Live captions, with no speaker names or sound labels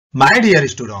My dear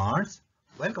students,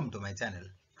 welcome to my channel.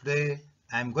 Today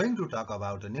I am going to talk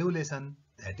about a new lesson,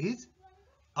 that is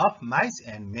Of Mice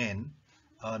and Men,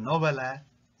 a novella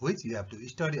which you have to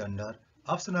study under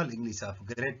optional English of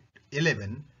grade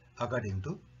 11 according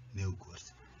to new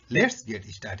course. Let's get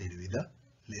started with the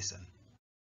lesson.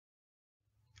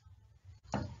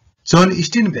 John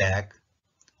Steinbeck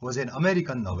was an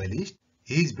American novelist.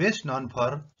 He is best known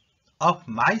for Of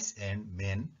Mice and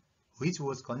Men, which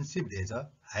was conceived as a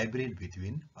hybrid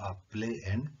between a play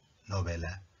and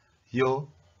novella. यो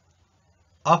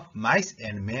Of Mice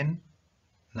and Men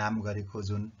नाम गरेको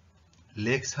जुन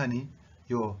लेख छ नि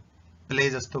यो play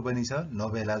जस्तो पनि छ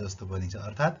नोभेला जस्तो पनि छ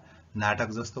अर्थात नाटक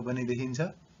जस्तो पनि देखिन्छ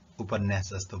उपन्यास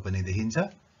जस्तो पनि देखिन्छ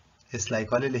यसलाई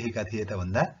कसले लेखेका थिए त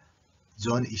भन्दा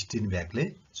जोन स्टिनब्याकले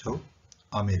जो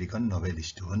अमेरिकन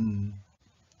नोभेलिस्ट हुन्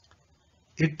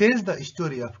It tells the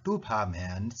story of two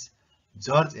farmhands,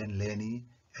 George and Lenny,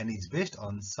 and is based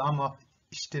on some of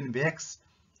Steinbeck's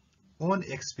own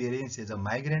experience as a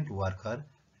migrant worker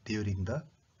during the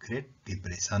Great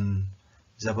Depression.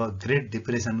 Job great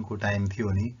depression को time थियो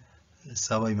नि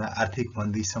सबैमा आर्थिक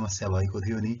मन्दी समस्या भएको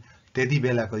थियो नि त्यति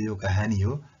बेलाको यो कहानी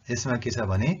हो यसमा के छ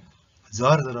भने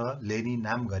जर्ज र लेनी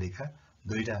नाम गरेका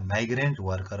दुईटा माइग्रेन्ट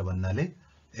वर्कर भन्नाले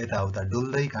यताउता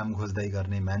डुल्दै काम खोज्दै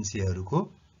गर्ने मान्छेहरूको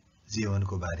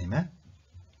जीवनको बारेमा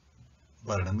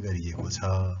वर्णन गरिएको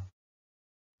छ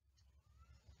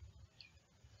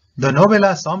The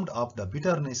novella summed up the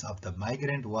bitterness of the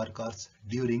migrant workers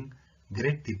during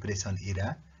Great Depression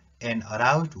era and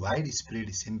aroused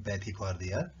widespread sympathy for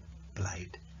their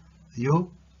plight. यो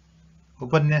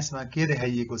उपन्यासमा के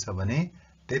देखाइएको छ भने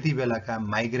त्यति बेलाका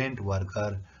माइग्रेन्ट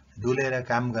वर्कर डुलेर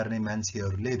काम गर्ने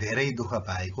मान्छेहरूले धेरै दुःख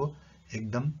पाएको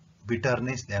एकदम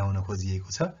बिटरनेस ल्याउन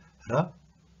खोजिएको छ र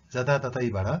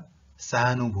जताततैबाट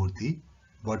सहानुभूति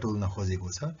बटुल्न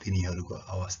खोजेको छ तिनीहरूको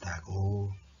अवस्थाको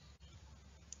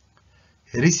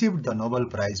Received the Nobel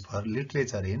Prize for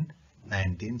Literature in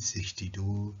 1962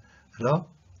 र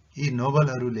यी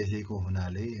नोबलहरू लेखेको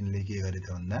हुनाले यिनले के गरे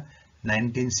त भन्दा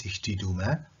 1962 मा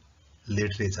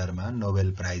लिटरेचरमा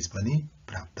नोबेल प्राइज पनि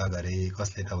प्राप्त गरे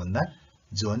कसले त भन्दा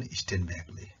John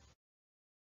स्टेनब्याकले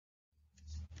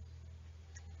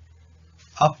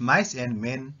Of Mice and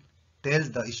Men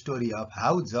tells the story of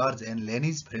how George and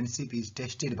Lenny's friendship is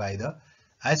tested by the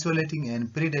isolating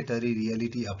and predatory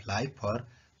reality of life for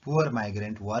poor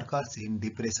migrant workers in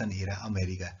Depression era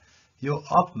America. यो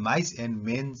Of Mice and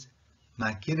Men मा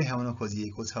के देखाउन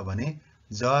खोजिएको छ भने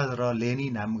George र लेनी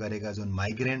नाम गरेका जुन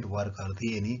माइग्रेन्ट वर्कर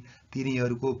थिए नि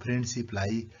तिनीहरूको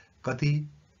फ्रेन्डशिपलाई कति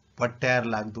पट्यार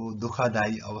लाग्दो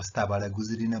दुःखदायी अवस्थाबाट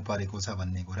गुज्रिन परेको छ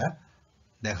भन्ने कुरा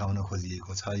देखाउन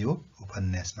खोजिएको छ यो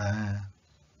उपन्यासमा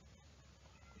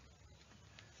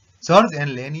George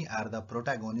and Lenny are the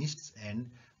protagonists and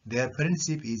their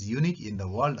friendship is unique in the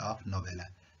world of novella.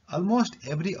 Almost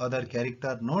every other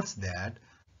character notes that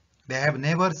they have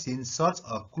never seen such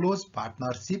a close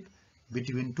partnership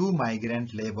between two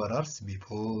migrant laborers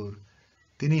before.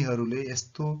 तिनीहरूले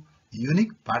यस्तो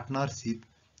unique partnership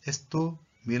यस्तो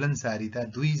मिलनसारिता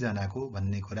दुई जनाको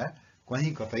भन्ने कुरा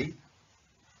कहीं कतै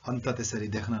अन्त त्यसरी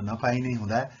देख्न नपाइने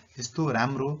हुँदा यस्तो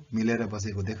राम्रो मिलेर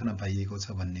बसेको देख्न पाइएको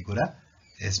छ भन्ने कुरा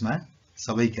यसमा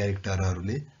सबै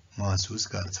क्यारेक्टरहरूले महसुस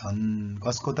गर्छन्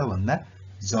कसको त भन्दा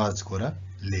जर्जको र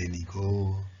लेनीको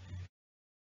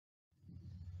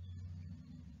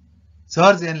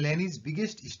George and Lenny's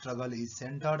biggest struggle is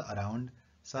centered around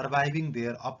surviving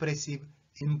their oppressive,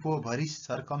 impoverished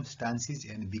circumstances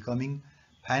and becoming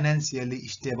financially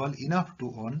stable enough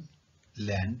to own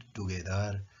land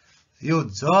together. यो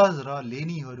जर्ज र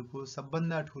लेनीहरूको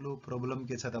सबभन्दा ठूलो प्रब्लम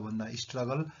के छ त भन्दा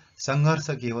स्ट्रगल संघर्ष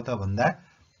के हो त भन्दा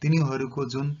तिनीहरूको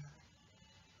जुन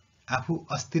आफू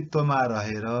अस्तित्वमा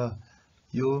रहेर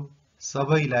यो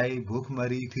सबैलाई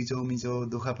भुखमरी थिचोमिचो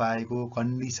दुःख पाएको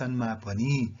कन्डिसनमा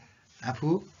पनि आफू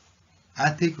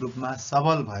आर्थिक रूपमा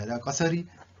सबल भएर कसरी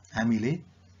हामीले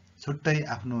छुट्टै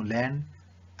आफ्नो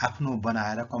ल्यान्ड आफ्नो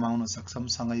बनाएर कमाउन सक्छौं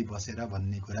सँगै बसेर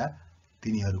भन्ने कुरा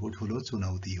तिनीहरूको ठूलो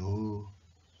चुनौती हो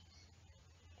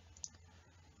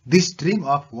This dream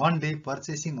of one day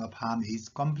purchasing a farm is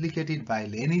complicated by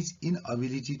Lenny's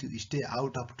inability to stay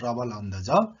out of trouble on the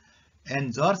job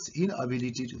and George's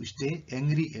inability to stay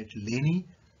angry at Lenny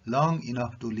long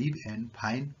enough to live and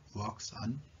find works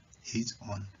on his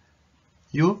own.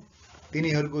 यो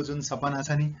तिनीहरूको जुन सपना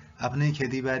छ नि आफ्नै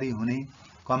खेतीबारी हुने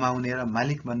कमाउने र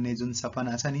मालिक बन्ने जुन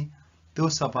सपना छ नि त्यो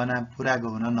सपना पूरा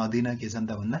गर्न नदिन के छन्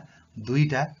त भन्दा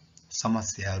दुईटा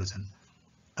समस्याहरू छन्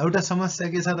एउटा समस्या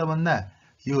के छ त भन्दा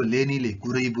यो लेनीले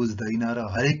कुरै बुझ्दैन र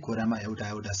हरेक कुरामा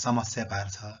एउटा समस्या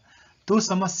पार्छ त्यो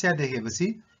समस्या देखेपछि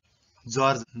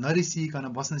जर्ज नरिसिकन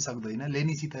बस्न सक्दैन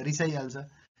लेनीसित रिसाइहाल्छ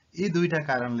यी दुईटा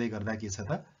कारणले गर्दा के छ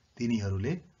त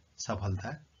तिनीहरूले सफलता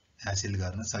हासिल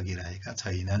गर्न सकिरहेका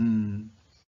छैनन्।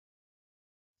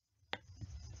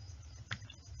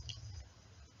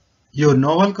 यो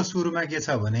नोभलको सुरुमा के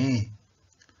छ भने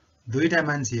दुईटा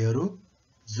मान्छेहरू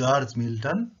जर्ज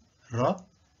मिल्टन र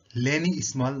लेनी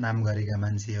स्मल नाम गरेका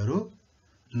मान्छेहरू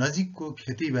नजिकको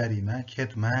खेतीबारीमा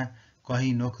खेतमा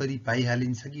कहीँ नोकरी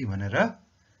पाइहालिन्छ कि भनेर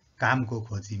कामको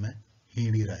खोजीमा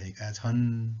हिँडिरहेका छन्।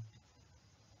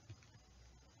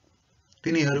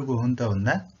 तिनीहरूको हुन् त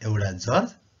भन्दा एउटा जर्ज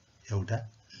एउटा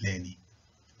लेनी।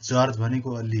 जर्ज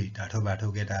भनेको अलि टाठो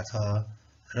बाठो केटा छ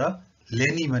र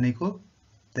लेनी भनेको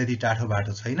त्यति टाठो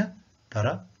बाठो छैन तर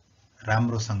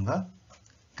राम्रोसँग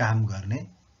काम गर्ने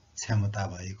क्षमता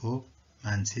भएको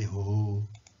मान्छे हो।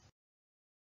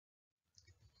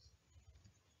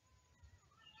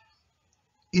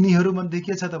 यिनीहरूमध्ये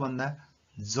के छ त भन्दा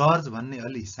जर्ज भन्ने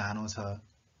अलि सानो छ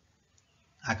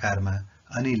आकारमा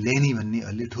अनि लेनी भन्ने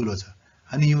अलि ठुलो छ।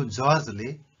 अनि यो जर्जले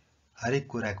हरेक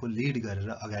कुराको लिड गरेर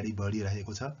अगाडि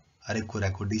बढिरहेको छ, हरेक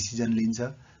कुराको डिसिजन लिन्छ,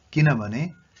 किनभने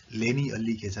लेनी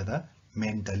अलि के छ त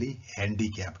मेन्टली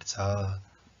ह्यान्डिक्याप्ड छ,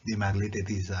 दिमागले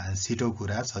त्यति छिटो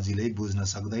कुरा सजिलै बुझ्न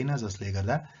सक्दैन, जसले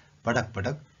गर्दा पटक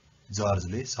पटक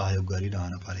जर्जले सहयोग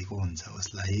गरिरहन परेको हुन्छ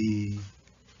उसलाई।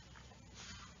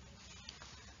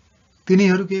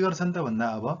 तिनीहरू के गर्छन् त भन्दा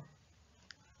अब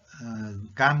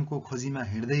कामको खोजीमा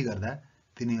हिँड्दै गर्दा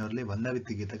तिनीहरूले भन्दा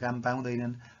बित्तिकै त काम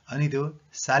पाउँदैनन्। अनि त्यो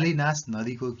सालिनास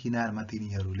नदीको किनारमा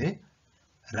तिनीहरूले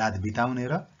रात बिताउने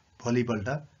र भोलिपल्ट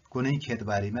कुनै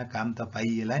खेतबारीमा काम त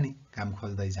पाइएला नि काम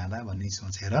खोज्दै जाँदा भन्ने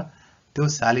सोचेर त्यो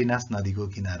सालिनास नदीको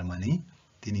किनारमा नै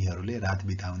तिनीहरूले रात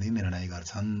बिताउने निर्णय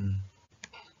गर्छन्।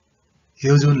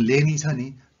 यो जुन लेनी छ नि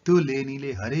त्यो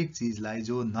लेनीले हरेक चिजलाई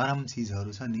जो नरम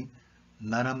चिजहरू छ नि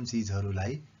नरम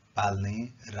चिजहरूलाई पाल्ने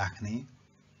राख्ने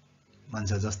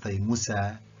भन्छ, जस्तै मुसा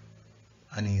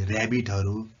अनि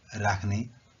र्याबिटहरू राख्ने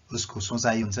उसको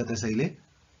सोचाइ हुन्छ। त्यसैले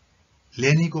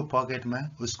लेनीको पकेटमा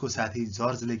उसको साथी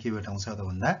जर्जले के भेटाउँछ त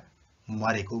भन्दा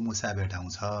मरेको मुसा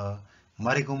भेटाउँछ।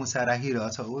 मरेको मुसा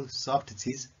राखिरहेछ, ऊ सफ्ट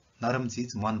चिज नरम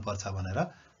चिज मन पर्छ भनेर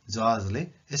जर्जले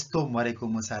यस्तो मरेको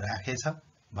मुसा राखेछ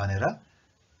भनेर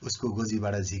उसको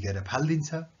गोजीबाट झिकेर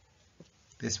फालिदिन्छ।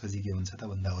 त्यसपछि के हुन्छ त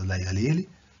भन्दा उसलाई अलिअलि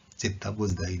चित्त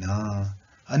बुझ्दैन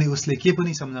अनि उसले के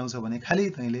पनि सम्झाउँछ भने खालि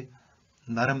तैँले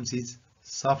नरम चिज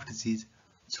सफ्ट चिज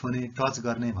छुने टच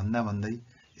गर्ने भन्दा भन्दै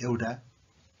एउटा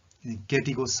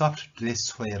केटीको सफ्ट ड्रेस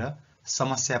छोएर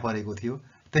समस्या परेको थियो,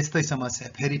 त्यस्तै समस्या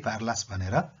फेरि पार्लास्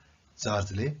भनेर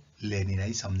जर्जले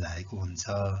लेनीलाई सम्झाएको हुन्छ।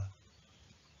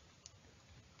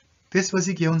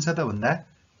 त्यसपछि के हुन्छ त भन्दा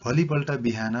भोलिपल्ट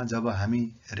बिहान जब हामी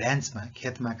र्यान्चमा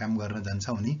खेतमा काम गर्न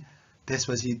जान्छौँ नि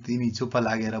त्यसपछि तिमी चुप्प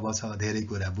लागेर बस, धेरै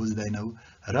कुरा बुझ्दैनौ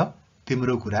र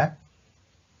तिम्रो कुरा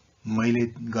मैले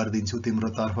गर्दिन्छु, तिम्रो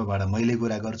तर्फबाट मैले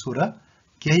कुरा गर्छु र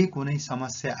केही कुनै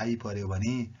समस्या आइपर्यो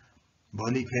भने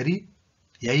भोलि फेरि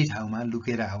यही ठाउँमा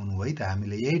लुकेर आउनु है त,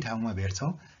 हामीले यही ठाउँमा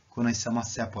भेट्छौँ कुनै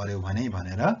समस्या पर्यो भने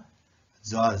भनेर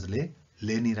जर्जले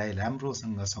लेनीलाई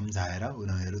राम्रोसँग सम्झाएर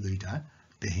उनीहरू दुईटा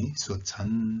त्यही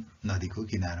सुत्छन् नदीको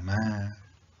किनारमा।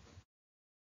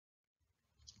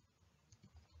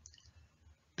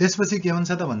 त्यसपछि के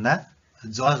हुन्छ त भन्दा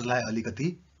जर्जलाई अलिकति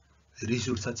रिस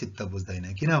उठ्छ, चित्त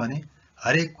बुझ्दैन, किनभने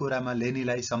हरेक कुरामा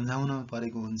लेनीलाई सम्झाउन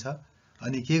परेको हुन्छ।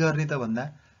 अनि के गर्ने त भन्दा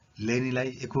लेनीलाई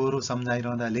एकहोरो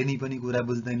सम्झाइरहँदा लेनी पनि कुरा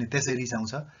बुझ्दैन, त्यसै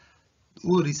रिसाउँछ।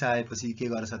 ऊ रिसाएपछि के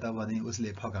गर्छ त भने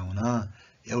उसले फकाउन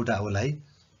एउटा उसलाई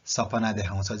सपना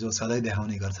देखाउँछ, जो सधैँ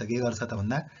देखाउने गर्छ। के गर्छ त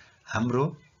भन्दा हाम्रो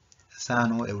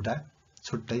सानो एउटा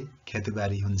छुट्टै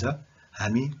खेतीबारी हुन्छ,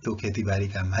 हामी त्यो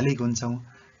खेतीबारीका मालिक हुन्छौँ,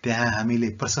 त्यहाँ हामीले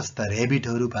प्रशस्त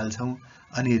र्याबिटहरू पाल्छौँ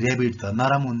अनि र्याबिट त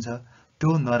नरम हुन्छ,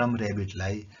 त्यो नरम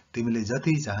र्याबिटलाई तिमीले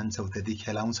जति चाहन्छौ त्यति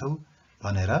खेलाउँछौ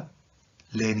भनेर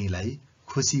लेनीलाई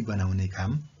खुसी बनाउने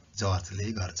काम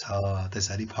जर्जले गर्छ,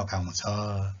 त्यसरी फकाउँछ।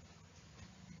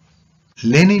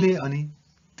 लेनीले अनि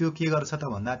त्यो के गर्छ त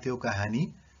भन्दा त्यो कहानी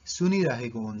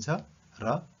सुनिरहेको हुन्छ र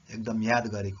एकदम याद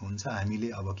गरेको हुन्छ, हामीले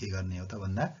अब के गर्ने हो त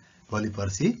भन्दा भोलि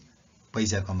पर्सि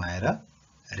पैसा कमाएर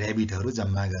र्याबिटहरू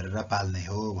जम्मा गरेर पाल्ने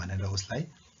हो भनेर उसलाई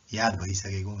याद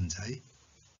भइसकेको हुन्छ है।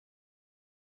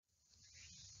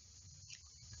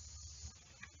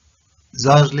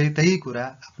 जर्जले त्यही कुरा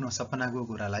आफ्नो सपनाको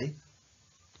कुरालाई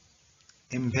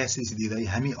एम्फेसिस दिँदै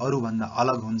हामी अरूभन्दा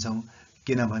अलग हुन्छौँ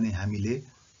किनभने हामीले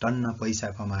टन्न पैसा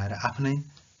कमाएर आफ्नै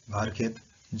घरखेत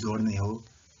जोड्ने हो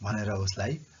भनेर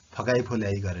उसलाई फकाइ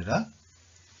फुल्याइ गरेर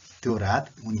त्यो रात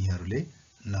उनीहरूले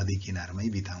नदी किनारमै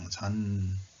बिताउँछन्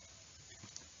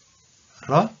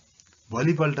र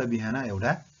भोलिपल्ट बिहान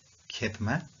एउटा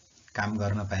खेतमा काम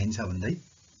गर्न पाइन्छ भन्दै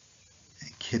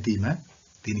खेतीमा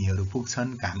तिनीहरू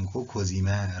पुग्छन् कामको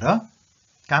खोजीमा र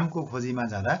कामको खोजीमा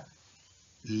जाँदा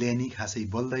लेनी खासै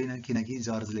बोल्दैन, किनकि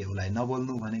जर्जले उसलाई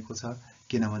नबोल्नु भनेको छ,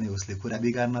 किनभने उसले कुरा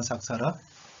बिगार्न सक्छ। र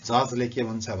जर्जले के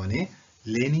भन्छ भने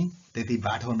लेनी त्यति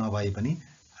बाठो नभए पनि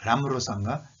राम्रोसँग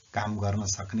काम गर्न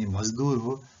सक्ने मजदुर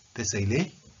हो, त्यसैले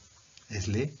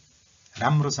यसले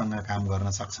राम्रोसँग काम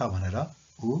गर्न सक्छ भनेर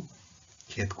ऊ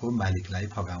खेतको मालिकलाई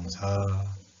फगाउँछ।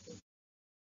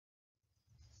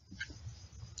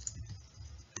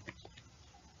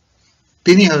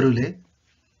 तिनीहरूले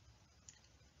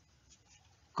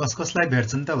कसलाई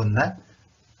भेट्छन् त भन्दा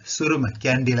सुरुमा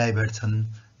क्यान्डीलाई भेट्छन्,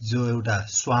 जो एउटा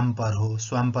स्वाम्पर हो।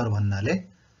 स्वाम्पर भन्नाले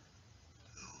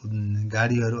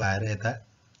गाडीहरू आएर यता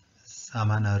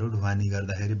सामानहरू ढुवानी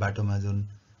गर्दाखेरि बाटोमा जुन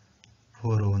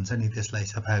फोहोर हुन्छ नि त्यसलाई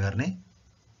सफा गर्ने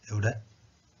एउटा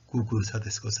कुकुर छ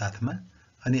त्यसको साथमा।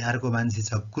 अनि अर्को मान्छे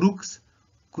छ क्रुक्स।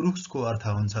 क्रुक्सको अर्थ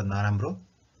हुन्छ नराम्रो।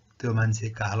 त्यो मान्छे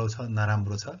कालो छ,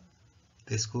 नराम्रो छ।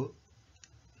 त्यसको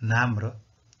नाम र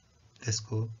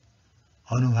त्यसको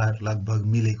अनुहार लगभग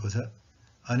मिलेको छ।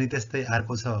 अनि त्यस्तै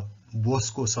अर्को छ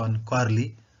बोसको सन कर्ली,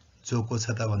 जो को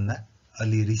छ त भन्दा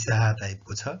अलि रिसाहा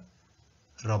टाइपको छ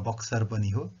र बक्सर पनि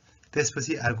हो।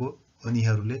 त्यसपछि अर्को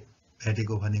उनीहरूले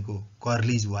भेटेको भनेको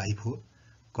कर्लीज वाइफ हो,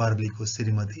 कर्लीको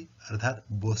श्रीमती अर्थात्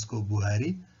बोसको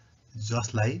बुहारी,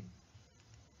 जसलाई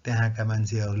त्यहाँका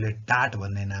मान्छेहरूले टाट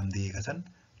भन्ने नाम दिएका छन्।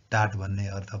 टाट भन्ने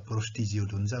अर्थ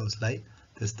प्रोस्टिट्युट हुन्छ, उसलाई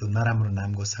त्यस्तो नराम्रो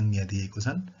नामको संज्ञा दिएको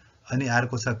छन्। अनि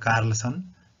अर्को छ कार्लसन,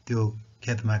 त्यो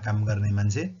खेतमा काम गर्ने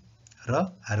मान्छे, र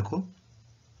अर्को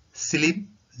स्लिम,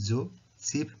 जो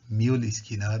चिफ म्युल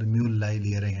स्किनर, म्युललाई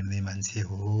लिएर हिँड्ने मान्छे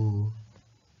हो।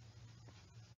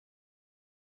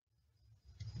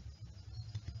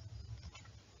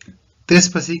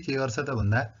 त्यसपछि के गर्छ त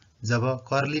भन्दा जब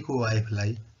कर्लीको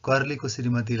वाइफलाई, कर्लीको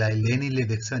श्रीमतीलाई लेनीले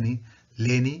देख्छ नि,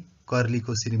 लेनी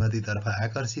कर्लीको श्रीमतीतर्फ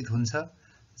आकर्षित हुन्छ।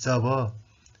 जब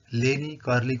लेनी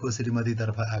कर्लीको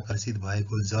श्रीमतीतर्फ आकर्षित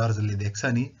भएको जर्जले देख्छ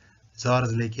नि,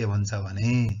 जर्जले के भन्छ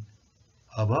भने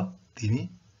अब तिमी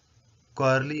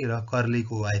कर्ली र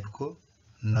कर्लीको वाइफको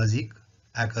नजिक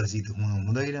आकर्षित हुनु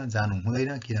हुँदैन, जानु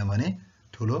हुँदैन, किनभने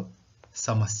ठुलो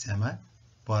समस्यामा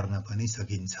पर्न पनि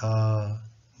सकिन्छ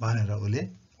भनेर उसले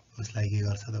उसलाई के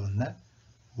गर्छ त भन्दा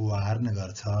वार्न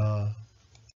गर्छ।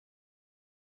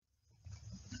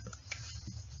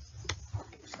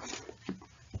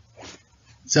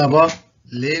 जब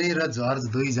लेनी र जर्ज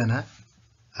दुईजना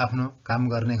आफ्नो काम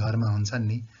गर्ने घरमा हुन्छन्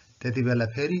नि, त्यति बेला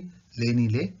फेरि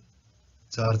लेनीले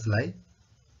जर्जलाई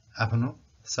आफ्नो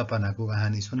सपनाको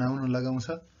कहानी सुनाउन लगाउँछ,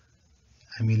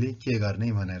 हामीले के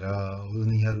गर्ने भनेर।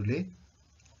 उनीहरूले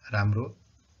राम्रो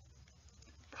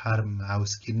फार्म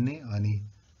हाउस किन्ने अनि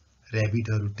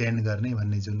ऱ्याबिटहरू टेन्ड गर्ने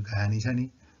भन्ने जुन कहानी छ नि,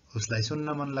 उसलाई सुन्न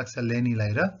मन लाग्छ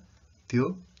लेनीलाई, र त्यो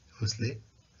उसले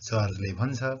जर्जले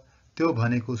भन्छ। त्यो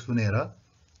भनेको सुनेर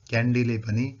क्यान्डीले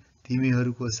पनि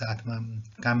तिमीहरूको साथमा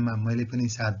काममा मैले पनि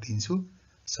साथ दिन्छु,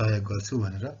 सहयोग गर्छु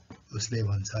भनेर उसले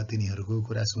भन्छ तिनीहरूको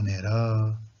कुरा सुनेर।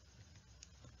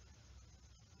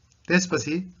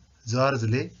 त्यसपछि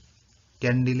जर्जले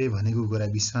क्यान्डीले भनेको कुरा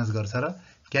विश्वास गर्छ र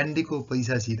क्यान्डीको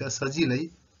पैसासित सजिलै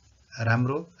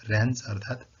राम्रो र्यान्च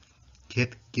अर्थात्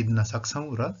खेत किन्न सक्छौं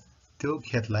र त्यो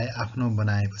खेतलाई आफ्नो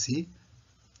बनाएपछि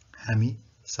हामी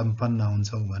सम्पन्न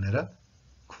हुन्छौं भनेर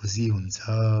खुसी हुन्छ।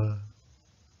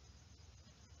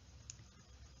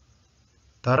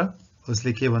 तर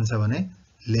उसले के भन्छ भने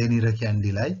लेनी र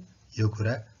क्यान्डीलाई यो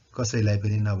कुरा कसैलाई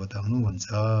पनि नबताउनु भन्छ।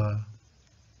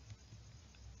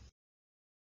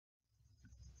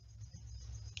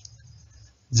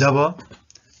 जब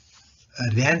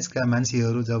र्यान्चका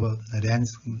मान्छेहरू, जब र्यान्च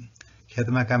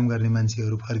खेतमा काम गर्ने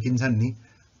मान्छेहरू फर्किन्छन् नि,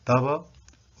 तब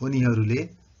उनीहरूले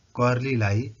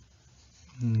कर्लीलाई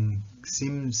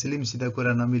स्लिमसित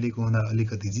कुरा नमिलेको हुँदा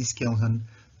अलिकति जिस्क्याउँछन्।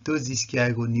 त्यो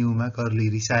जिस्क्याएको न्युमा कर्ली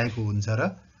रिसाएको हुन्छ र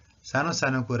सानो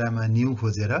सानो कुरामा न्यु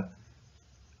खोजेर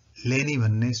लेनी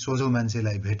भन्ने सोझो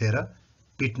मान्छेलाई भेटेर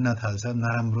पिट्न थाल्छ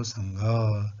नराम्रोसँग।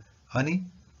 अनि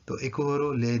त्यो एकहोरो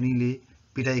लेनीले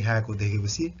पिटाइ खाएको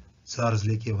देखेपछि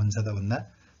जर्जले के भन्छ त भन्दा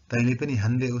तैँले पनि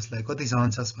हान्दे उसलाई, कति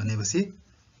सहन्छस् भनेपछि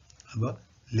अब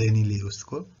लेनीले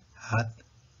उसको हात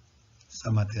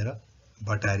समातेर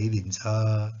बटारी दिन्छ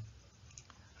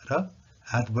र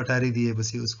हात बटारी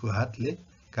दिएपछि उसको हातले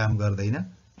काम गर्दैन,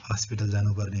 हस्पिटल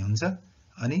जानुपर्ने हुन्छ।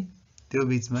 अनि त्यो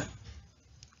बीचमा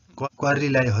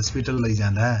कर्लीलाई हस्पिटल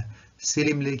लैजाँदा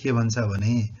सिलिमले के भन्छ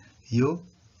भने यो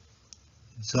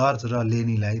जर्ज र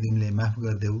लेनीलाई तिमीले माफ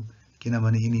गरिदेऊ,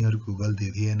 किनभने यिनीहरूको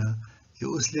गल्ती थिएन, यो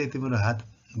उसले तिम्रो हात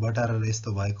बटारेर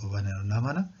यस्तो भएको भनेर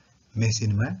नभन,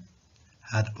 मेसिनमा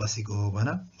हात पसेको हो भन,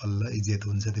 बल्ल इज्जत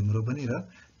हुन्छ तिम्रो पनि र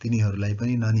तिनीहरूलाई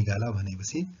पनि ननिकाल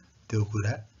भनेपछि त्यो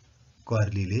कुरा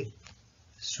कर्लीले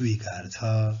स्वीकार्छ।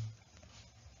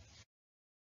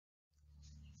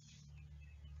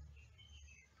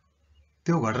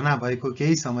 त्यो घटना भएको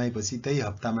केही समयपछि त्यही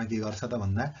हप्तामा के गर्छ त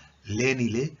भन्दा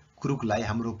लेनीले क्रुकलाई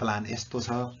हाम्रो प्लान यस्तो छ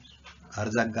घर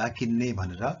जग्गा किन्ने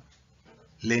भनेर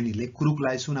लेनीले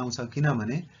क्रुकलाई सुनाउँछ।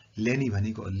 किनभने लेनी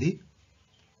भनेको अलि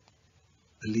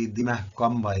दिमाग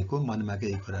कम भएको, मनमा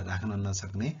केही कुरा राख्न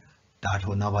नसक्ने,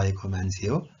 टाठो नभएको मान्छे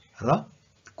हो र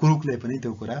क्रुकले पनि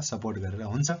त्यो कुरा सपोर्ट गरेर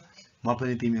हुन्छ म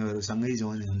पनि तिमीहरूसँगै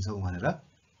जोइन हुन्छौ भनेर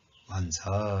भन्छ।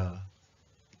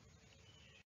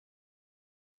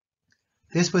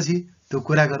 त्यसपछि त्यो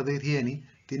कुरा गर्दै थिए नि,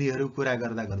 तिनीहरू कुरा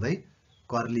गर्दा गर्दै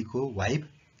कर्लीको वाइफ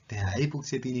त्यहाँ आइपुग्छ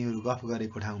तिनीहरू गफ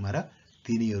गरेको ठाउँमा र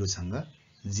तिनीहरूसँग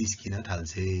जिस्किन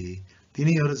थाल्छे।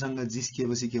 तिनीहरूसँग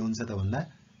जिस्किएपछि के हुन्छ त भन्दा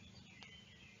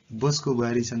बोसको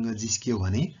बुहारीसँग जिस्कियो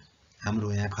भने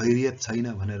हाम्रो यहाँ खैरियत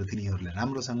छैन भनेर तिनीहरूले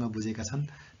राम्रोसँग बुझेका छन्।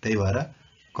 त्यही भएर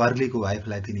कर्लीको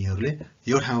वाइफलाई तिनीहरूले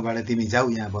यो ठाउँबाट तिमी जाऊ,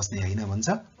 यहाँ बस्ने होइन भन्छ।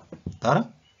 तर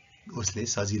उसले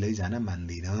सजिलै जान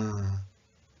मान्दिन।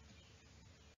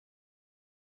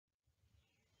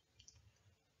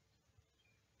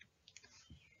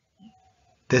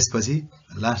 त्यसपछि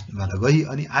लास्टमा त गई।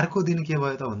 अनि अर्को दिन के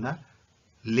भयो त भन्दा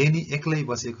लेनी एक्लै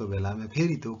बसेको बेलामा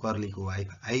फेरि त्यो कर्लीको वाइफ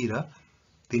आई र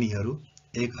तिनीहरू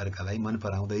एक अर्कालाई मन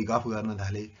पराउँदै गफ गर्न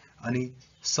थाले। अनि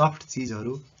सफ्ट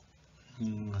चिजहरू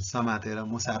समातेर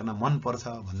मुसार्न मन पर्छ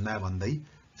भन्दा भन्दै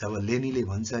जब लेनीले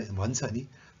भन्छ नि,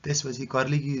 त्यसपछि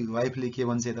कर्लीकी वाइफले के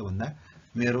भन्छ त भन्दा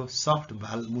मेरो सफ्ट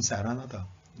बाल मुसार न त,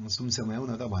 सुमसुम्याउ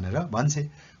न त भनेर भन्छे।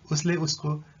 उसले उसको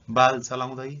बाल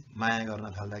चलाउँदै माया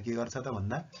गर्न थाल्दा के गर्छ त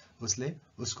भन्दा उसले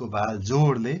उसको बाल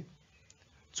जोडले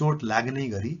चोट लाग्ने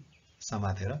गरी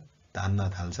समातेर तान्न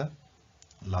थाल्छ।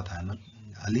 लतार्न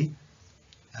अलि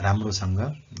राम्रोसँग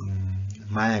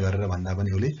माया गरेर भन्दा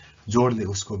पनि उसले जोडले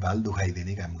उसको बाल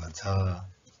दुखाइदिने काम गर्छ।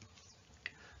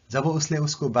 जब उसले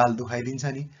उसको बाल दुखाइदिन्छ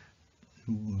नि,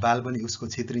 बाल पनि उसको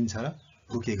छित्रिन्छ र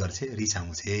ऊ के गर्छ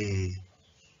रिसाउँछे।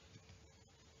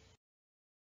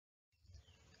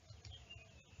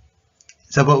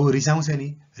 जब ऊ रिसाउँछ नि,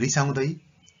 रिसाउँदै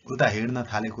उता हिँड्न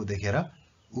थालेको देखेर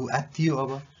ऊ आत्तियो।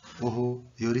 अब ओहो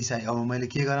यो रिसाई, अब मैले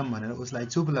के गरौँ भनेर उसलाई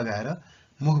चुप लगाएर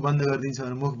मुख बन्द गरिदिन्छ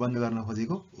भने मुख बन्द गर्न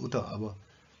खोजेको ऊ त अब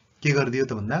के गरिदियो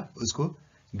त भन्दा उसको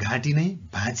घाँटी नै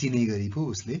भाँचिने गरी पो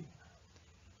उसले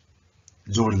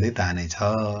जोडले तानेछ।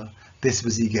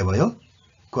 त्यसपछि के भयो,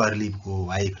 कर्लीको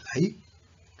वाइफलाई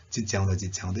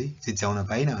चिच्याउन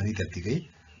पाइन अनि त्यत्तिकै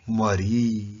मरी।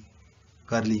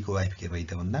 कर्लीको वाइफ के भइ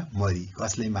त भन्दा मरी।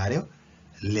 कसले मार्यो?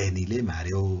 लेनीले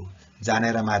मार्यो।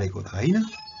 जानेर मारेको त होइन,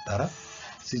 तर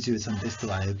सिचुएसन त्यस्तो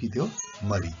आयो कि त्यो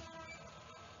मरी।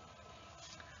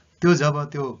 त्यो जब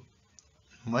त्यो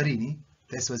मरी नि,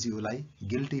 त्यसपछि उसलाई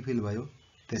गिल्टी फिल भयो।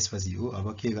 त्यसपछि ऊ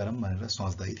अब के गरौँ भनेर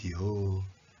सोच्दै थियो।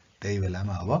 त्यही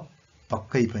बेलामा अब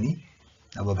पक्कै पनि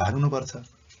अब भाग्नुपर्छ।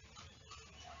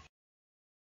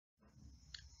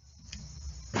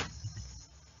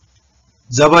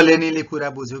 जब लेनीले कुरा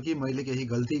बुझ्यो कि मैले केही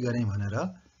गल्ती गरेँ भनेर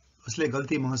उसले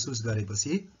गल्ती महसुस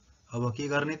गरेपछि अब के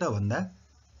गर्ने त भन्दा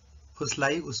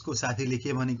उसलाई उसको साथीले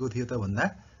के भनेको थियो त भन्दा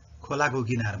खोलाको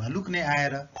किनारमा लुक्ने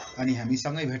आएर अनि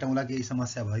हामीसँगै भेटौँला केही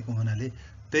समस्या भएको हुनाले,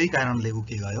 त्यही कारणले ऊ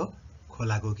के गयो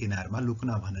खोलाको किनारमा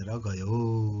लुक्न भनेर गयो।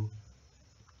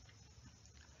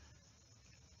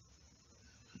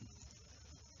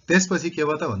 त्यसपछि के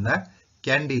भयो त भन्दा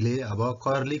क्यान्डीले अब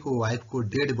कर्लीको वाइफको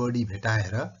डेड बडी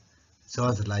भेटाएर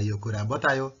जजलाई यो कुरा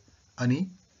बतायो अनि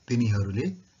तिनीहरूले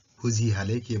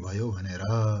बुझिहाले के भयो भनेर।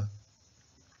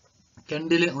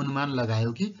 क्यान्डीले अनुमान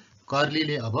लगायो कि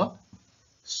कर्लीले अब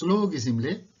स्लो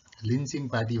किसिमले लिन्चिङ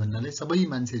पार्टी भन्नाले सबै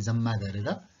मान्छे जम्मा गरेर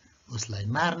उसलाई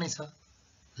मार्नेछ।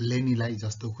 लेनीलाई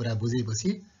जस्तो कुरा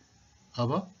बुझेपछि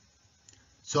अब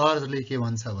जर्जले के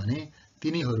भन्छ भने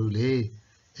तिनीहरूले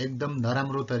एकदम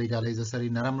नराम्रो तरिकाले, जसरी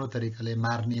नराम्रो तरिकाले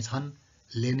मार्ने छन्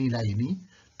लेनीलाई नि,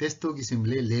 त्यस्तो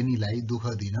किसिमले लेनीलाई दुःख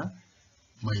दिन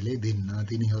मैले दिन्न।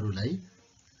 तिनीहरूलाई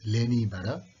लेनीबाट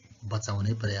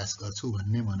बचाउने प्रयास गर्छु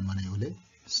भन्ने मनमनै उसले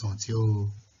सोच्यो।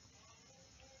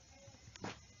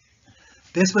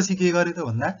 त्यसपछि के गर्यो त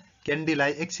भन्दा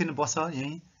क्यान्डीलाई एकछिन बस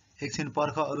यहीँ, एकछिन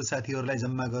पर्ख, अरू साथीहरूलाई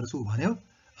जम्मा गर्छु भन्यो।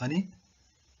 अनि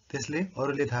त्यसले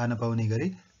अरूले थाहा नपाउने गरी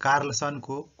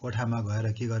कार्लसनको कोठामा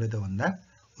गएर के गर्यो त भन्दा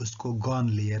उसको गन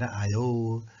लिएर आयो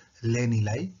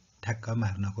लेनीलाई ठ्याक्क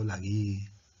मार्नको लागि।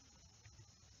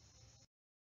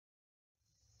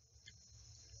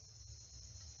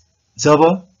 जब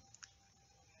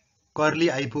कर्ली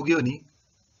आइपुग्यो नि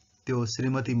त्यो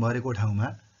श्रीमती मरेको ठाउँमा,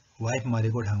 वाइफ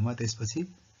मरेको ठाउँमा, त्यसपछि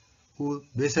ऊ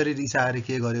बेसरी रिसाएर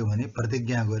के गर्यो भने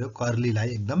प्रतिज्ञा गर्यो कर्लीलाई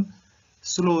एकदम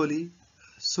स्लोली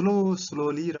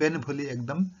पेनफुली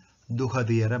एकदम दुःख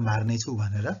दिएर मार्नेछु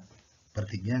भनेर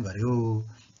प्रतिज्ञा गर्यो।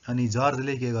 अनि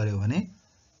जर्जले के गर्यो भने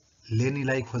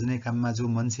लेनीलाई खोज्ने काममा जो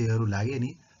मान्छेहरू लागे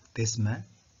नि त्यसमा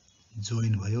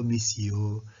जोइन भयो, मिसियो।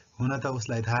 हुन त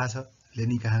उसलाई थाहा छ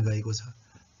लेनी कहाँ गएको छ,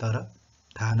 तर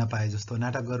थाहा नपाए जस्तो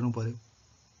नाटक गर्नु पर्यो।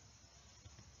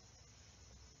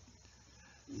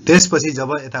 त्यसपछि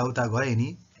जब यताउता गए नि,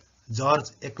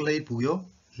 जर्ज एक्लै पुग्यो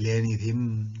लेनी थिम,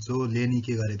 जो लेनी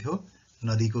के गरेथ्यो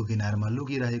नदीको किनारमा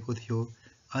लुकिरहेको थियो।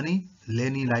 अनि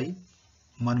लेनीलाई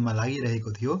मनमा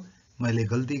लागिरहेको थियो मैले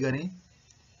गल्ती गरेँ,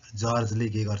 जर्जले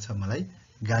के गर्छ मलाई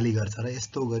गाली गर्छ र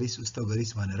यस्तो गरिस् उस्तो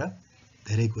गरिस् भनेर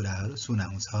धेरै कुराहरू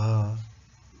सुनाउँछ।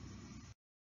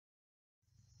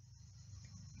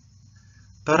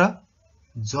 तर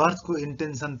जर्जको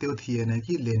इन्टेन्सन त्यो थिएन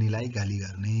कि लेनीलाई गाली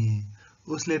गर्ने।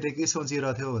 उसले त के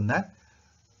सोचिरहेथ्यो भन्दा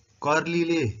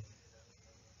कर्लीले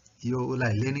यो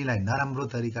उसलाई लेनीलाई नराम्रो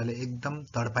तरिकाले एकदम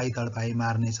तडपाई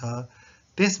मार्नेछ,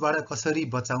 त्यसबाट कसरी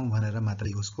बचाउँ भनेर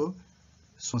मात्रै उसको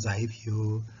सोचाइ थियो।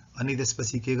 अनि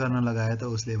त्यसपछि के गर्न लगायो त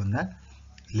उसले भन्दा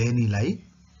लेनीलाई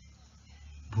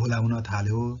भुलाउन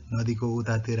थाल्यो। नदीको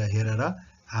उतातिर हेरेर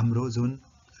हाम्रो जुन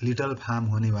लिटल फार्म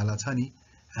हुनेवाला छ नि,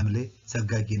 हामीले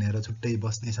जग्गा किनेर छुट्टै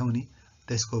बस्नेछौँ नि,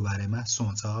 त्यसको बारेमा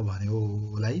सोच भन्यो।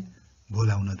 उसलाई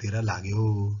भुलाउनतिर लाग्यो।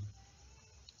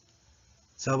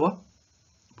 जब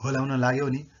भुलाउन लाग्यो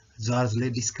नि, जर्जले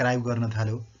डिस्क्राइब गर्न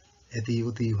थाल्यो यति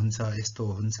उति हुन्छ, यस्तो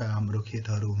हुन्छ, हाम्रो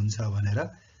खेतहरू हुन्छ भनेर।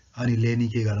 अनि लेनी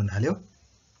के गर्न थाल्यो,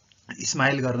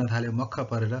 स्माइल गर्न थाल्यो मक्ख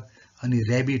परेर। अनि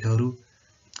ऱ्याबिटहरू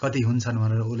कति हुन्छन्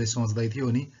भनेर उसले सोच्दै थियो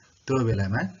नि, त्यो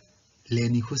बेलामा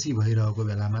लेनी खुसी भइरहेको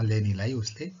बेलामा लेनीलाई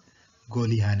उसले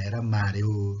गोली हानेर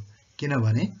मार्यो।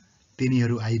 किनभने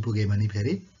तिनीहरू आइपुगे भने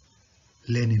फेरि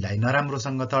लेनीलाई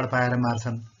नराम्रोसँग तडपाएर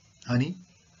मार्छन्, अनि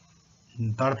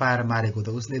तडपाएर मारेको त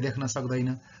उसले देख्न सक्दैन।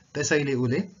 त्यसैले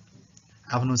उसले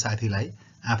आफ्नो साथीलाई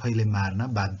आफैले मार्न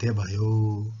बाध्य भयो।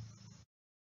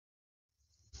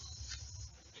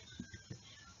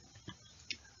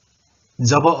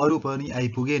 जब अरू पनि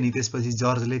आइपुगे नि, त्यसपछि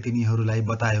जर्जले तिनीहरूलाई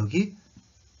बतायो कि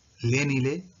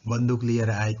लेनीले बन्दुक लिएर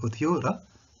आएको थियो र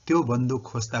त्यो बन्दुक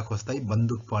खोज्दा खोज्दै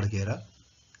बन्दुक पड्केर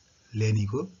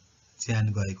लेनीको ज्यान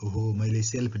गएको हो। मैले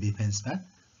सेल्फ डिफेन्समा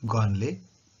गनले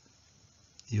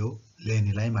यो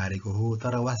लेनीलाई मारेको हो।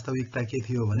 तर वास्तविकता के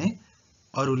थियो भने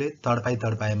अरूले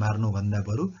तडपाई मार्नुभन्दा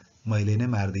बरु मैले नै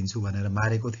मारिदिन्छु भनेर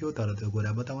मारेको थियो, तर त्यो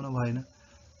कुरा बताउन भएन।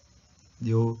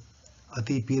 यो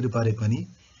अति पिर परे पनि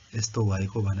यस्तो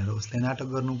भएको भनेर उसले नाटक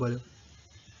गर्नु पर्यो।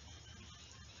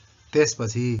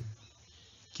 त्यसपछि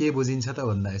के बुझिन्छ त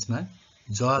भन्दा यसमा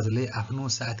जर्जले आफ्नो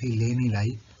साथी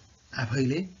लेनीलाई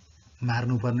आफैले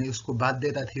मार्नुपर्ने उसको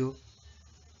बाध्यता थियो।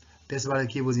 त्यसबाट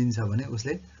के बुझिन्छ भने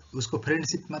उसले उसको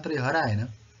फ्रेन्डसिप मात्रै हराएन,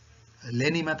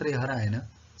 लेनी मात्रै हराएन,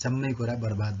 जम्मै कुरा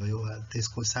बर्बाद भयो।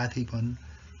 त्यसको साथीपन,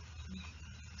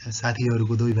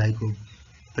 साथीहरूको दुई भाइको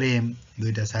प्रेम,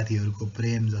 दुईटा साथीहरूको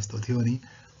प्रेम जस्तो थियो नि,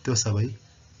 त्यो सबै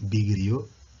बिग्रियो,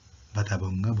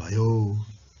 भताभुङ्ग भयो।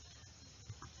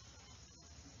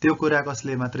 त्यो कुरा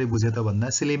कसले मात्रै बुझ्यो त भन्दा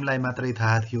सिलिमलाई मात्रै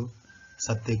थाहा थियो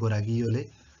सत्य कुरा कि योले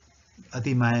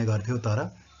अति माया गर्थ्यो, तर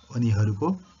उनीहरूको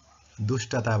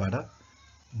दुष्टताबाट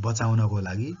बचाउनको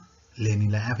लागि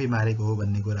लेनीलाई आफै मारेको हो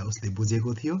भन्ने कुरा उसले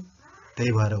बुझेको थियो।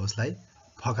 त्यही भएर उसलाई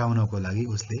फकाउनको लागि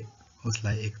उसले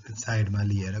उसलाई एक साइडमा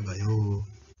लिएर गयो।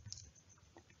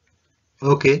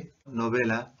 ओके,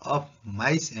 नोभेला अफ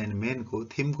माइस एन्ड मेनको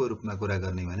थिमको रूपमा कुरा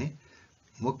गर्ने भने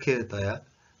मुख्यतया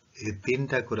यी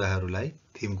तीनटा कुराहरूलाई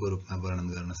थिमको रूपमा वर्णन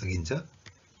गर्न सकिन्छ।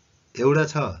 एउटा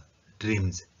छ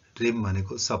ड्रिम्स, ड्रिम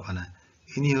भनेको सपना।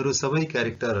 यिनीहरू सबै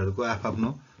क्यारेक्टरहरूको आफ्नो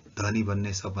धनी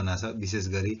बन्ने सपना छ। विशेष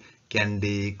गरी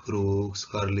क्यान्डी, क्रुक्स,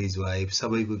 कर्लीज वाइफ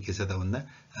सबैको के छ त भन्दा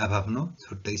आफ्नो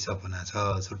छुट्टै सपना छ,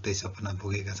 छुट्टै सपना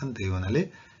पुगेका छन्। त्यही हुनाले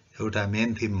एउटा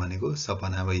मेन थिम भनेको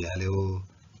सपना भइहाल्यो।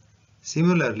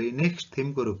 सिमिलरली नेक्स्ट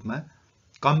थिमको रूपमा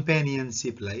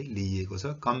कम्पेनियनसिपलाई लिइएको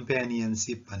छ।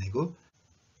 कम्पेनियनसिप भनेको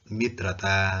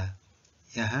मित्रता।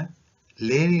 यहाँ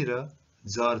लेनी र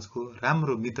जर्जको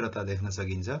राम्रो मित्रता देख्न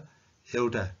सकिन्छ।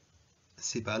 एउटा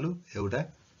सिपालु, एउटा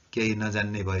केही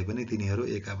नजान्ने भए पनि तिनीहरू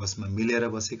एक आपसमा मिलेर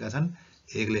बसेका छन्,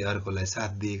 एकले अर्कोलाई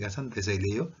साथ दिएका छन्।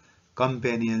 त्यसैले यो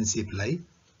कम्पेनियनसिपलाई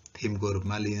थिमको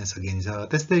रूपमा लिन सकिन्छ।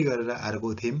 त्यस्तै गरेर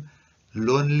अर्को थिम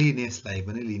लोनलीनेसलाई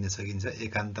पनि लिन सकिन्छ,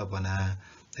 एकान्तपना।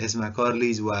 यसमा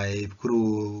कर्लीज वाइफ,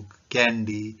 क्रुक,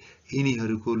 क्यान्डी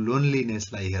यिनीहरूको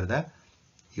लोनलीनेसलाई हेर्दा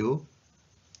यो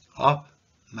अफ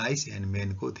माइस एन्ड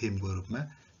मेनको थिमको रूपमा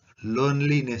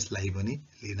लोनलीनेसलाई पनि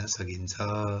लिन सकिन्छ।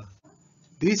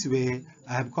 This way,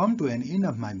 I have come to an end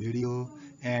of my video,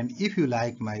 and if you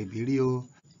like my video,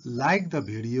 like the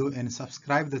video and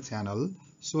subscribe the channel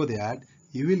so that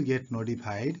you will get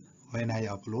notified when I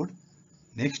upload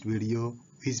next video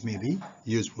which may be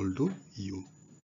useful to you.